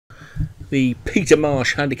The Peter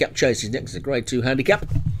Marsh handicap chase is next, the Grade 2 handicap.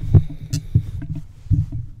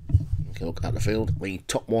 Look at the field. The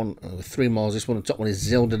top one, 3 miles this one. The top one is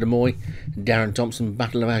Zelda de Moy, Darren Thompson,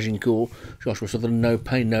 Battle of Agincourt, Joshua Sutherland, No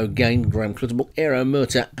Pain, No Gain, Graham Clutterbuck, Aero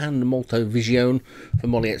Murta, and Molto Vision for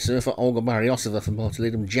Molliet Surfer, Olga Barriosova for Marty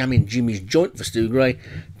Leadham, Jammin' Jimmy's Joint for Stu Gray,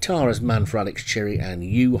 Tara's Man for Alex Cherry, and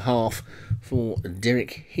U Half for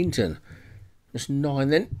Derek Hinton. Just 9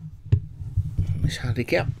 then. This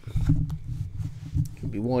handicap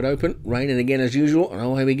could be wide open, raining again as usual, and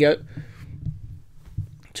oh, here we go.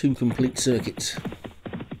 2 complete circuits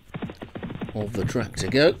of the track to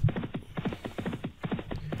go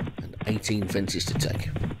and 18 fences to take.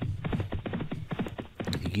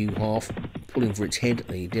 The U Half pulling for its head.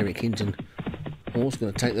 The Derek Hinton horse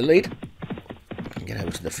going to take the lead and get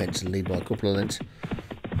over to the fence and lead by a couple of lengths.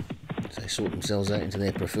 So they sort themselves out into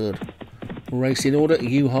their preferred racing order.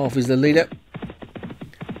 U Half is the leader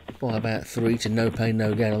by about 3 to No Pain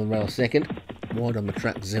No Gain on the rail second. Wide on the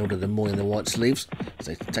track, Zelda de Moy in the white sleeves.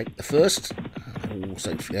 So they take the first. All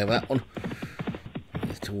safely over that one.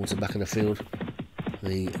 Towards the back of the field,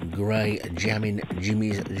 the grey Jammin'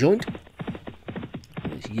 Jimmy's Joint.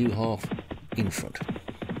 And it's U Half in front.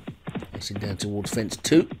 Racing down towards fence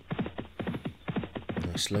 2.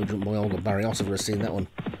 A slow jump by Olga Barriosova has seen that one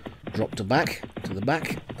drop to the back.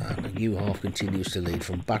 And the U Half continues to lead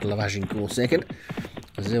from Battle of Agincourt second.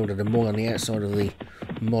 Zelda de Moy on the outside of the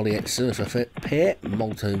Molliet Surfer pair,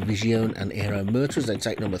 Molto Vision and Aero Murta as they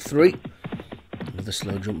take number 3. Another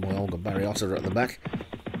slow jump by Olga Barriosova at the back.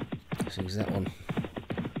 Sees that one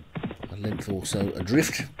a length or so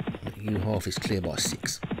adrift. U Half is clear by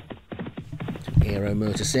 6. Aero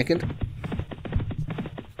Murta second.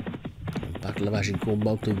 Battle of Agincourt,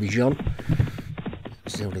 Molto Vision.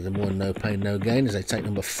 Zelda de Moy, No Pain No Gain as they take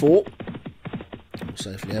number 4.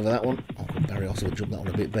 Safely over that one. Barriosova jumped that one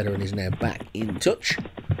a bit better and is now back in touch.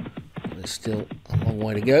 But there's still a long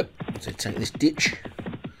way to go. So take this ditch.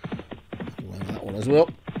 Over that one as well.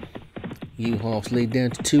 U Half's lead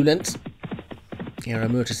down to 2 lengths. Aero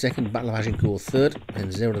Murta second, Battle of Agincourt third,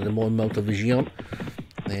 and Zelda de Moy, Molto Vision.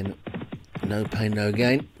 Then No Pain No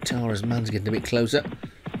Gain. Tara's Man's getting a bit closer.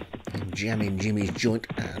 And Jammin' Jimmy's Joint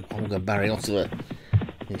and Olga Barriosova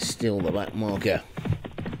is still the back marker.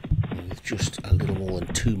 Just a little more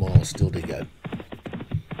than 2 miles still to go.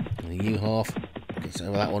 And the U Half gets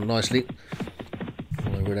over that one nicely.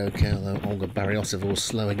 All over it okay, although Olga Barriosova was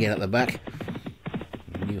slow again at the back.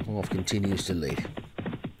 And U Half continues to lead.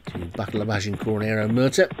 To Battle of Agincourt and Aero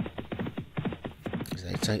Murta as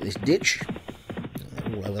they take this ditch.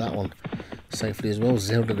 And they're all over that one safely as well.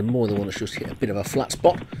 Zelda de Moy, the one that's just hit a bit of a flat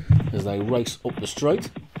spot as they race up the straight.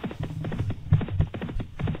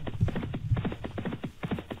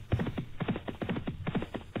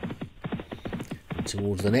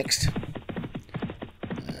 Towards the next,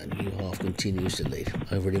 and U Half continues to lead.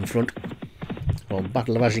 Over it in front from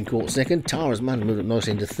Battle of Agincourt second. Tara's Man moved up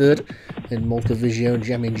nicely into third. Then Molto Vision,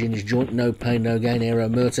 Jammin' Jimmy's Joint, No Pain No Gain, Aero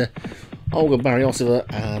Murta, Olga Barriosova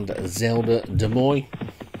and Zelda de Moy.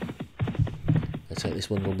 I take this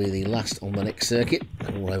one will be the last on the next circuit.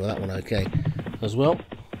 All over that one okay as well.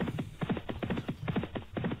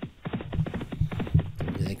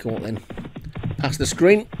 They caught then past the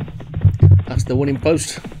screen. That's the winning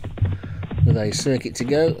post with a circuit to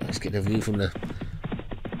go. Let's get a view from the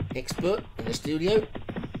expert in the studio.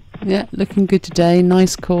 Yeah, looking good today.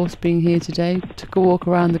 Nice course being here today. Took a walk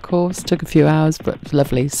around the course. Took a few hours, but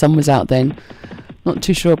lovely. Sun was out then. Not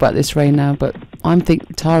too sure about this rain now, but I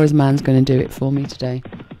think Tara's Man's going to do it for me today.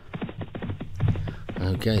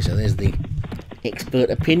 Okay, so there's the expert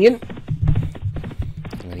opinion.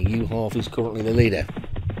 And U Half is currently the leader.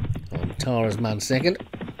 On Tara's Man second.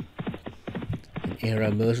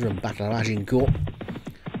 Aero Murta and Battle of Agincourt.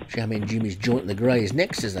 Jammin' Jimmy's Joint, the grey is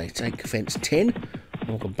next as they take fence 10.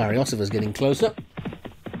 Olga Barriosova's getting closer.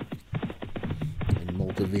 And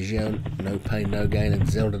Molto Vision, No Pain No Gain, and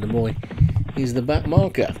Zelda de Moy is the back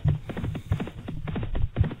marker.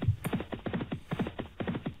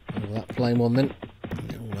 Over that plain one then.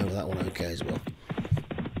 All over that one okay as well.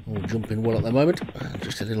 All jumping well at the moment.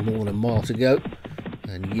 Just a little more than a mile to go.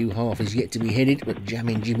 And U Half is yet to be headed, but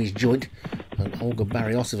Jammin' Jimmy's Joint and Olga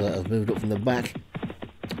Barriosova have moved up from the back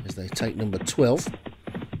as they take number 12.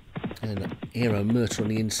 And Aero Murta on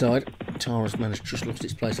the inside. Tara's Man has just lost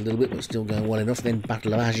its place a little bit, but still going well enough. Then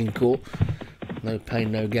Battle of Agincourt, No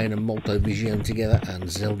Pain No Gain and Molto Vision together,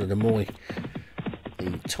 and Zelda de Moy.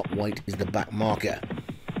 The top weight is the back marker.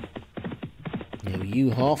 Now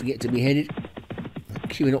U Half yet to be headed,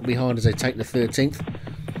 queuing up behind as they take the 13th.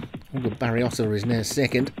 Olga Barriosova is now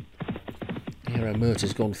second. Aero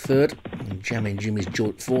Murta's gone third. And Jamming Jimmy's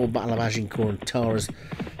joint 4, Battle of Agincourt and Tara's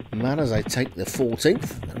Man as they take the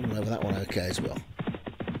 14th. They're all over that one okay as well.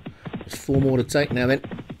 There's 4 more to take now then.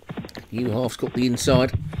 New Half's got the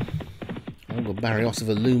inside. Olga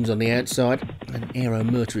Barriosova looms on the outside. And Aero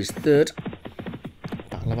Murta is 3rd.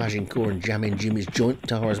 Battle of Agincourt and Jamming Jimmy's joint.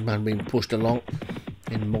 Tara's Man being pushed along.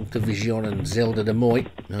 In Montevision and Zelda de Moy.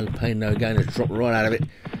 No pain, no gain, has dropped right out of it.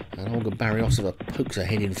 And Olga Barriosova pokes her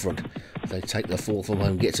head in front. They take the 4th from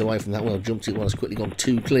home, gets away from that well jumped it one, has quickly gone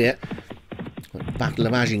 2 clear. But Battle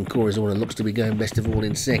of Agincourt is the one that looks to be going best of all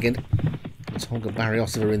in 2nd. It's Olga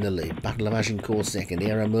Barriosova in the lead. Battle of Agincourt 2nd.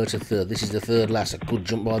 Aero Murta 3rd. This is the 3rd last. A good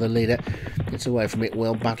jump by the leader. Gets away from it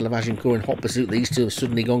well. Battle of Agincourt in hot pursuit. These two have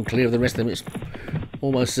suddenly gone clear of the rest of them. It's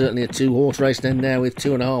almost certainly a 2-horse race then now with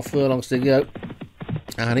 2.5 furlongs to go.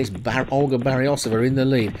 And it's Olga Barriosova in the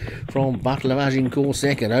lead from Battle of Agincourt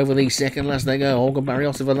 2nd. Over the 2nd last they go. Olga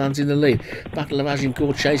Barriosova lands in the lead. Battle of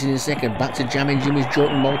Agincourt chasing in 2nd. Back to Jamming Jimmy's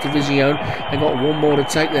joint and Montevision. They've got 1 more to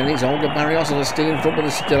take then. It's Olga Barriosova still in front, but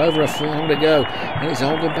there's still over a furlong to go. And it's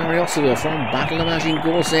Olga Barriosova from Battle of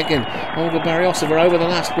Agincourt 2nd. Olga Barriosova over the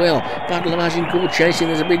last well. Battle of Agincourt chasing.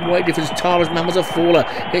 There's a big weight difference. Tara's Man was a faller.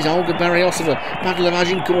 It's Olga Barriosova. Battle of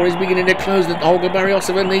Agincourt is beginning to close. Olga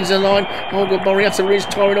Barriosova needs a line. Olga Barriosova is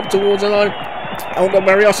tiring up towards the line. Olga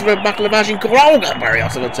Barriosova, Battle of Agincourt. Olga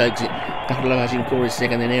Barriosova takes it. Battle of Agincourt is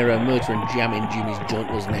 2nd, then Aero Murta and Jamming Jimmy's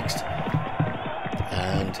joint was next.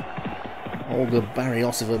 And Olga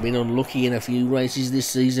Barriosova been unlucky in a few races this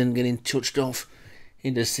season, getting touched off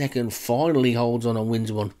into 2nd. Finally holds on and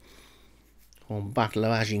wins one on Battle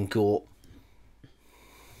of Agincourt.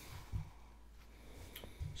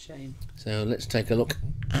 Shame. So let's take a look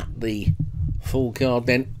at the full card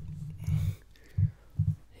then.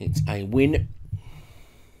 It's a win.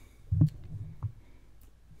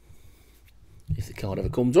 If the card ever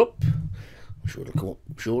comes up, I'm sure it'll come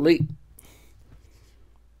up shortly.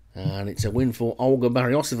 And it's a win for Olga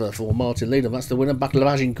Barriosova for Martin Leader. That's the winner. Battle of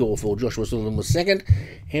Agincourt for Joshua Sutherland was 2nd.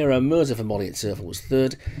 Aero Murta for Molly at Surfer was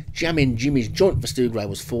 3rd. Jamming Jimmy's joint for Stu Gray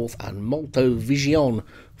was 4th. And Montevision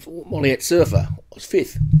for Molly at Surfer was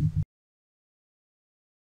 5th.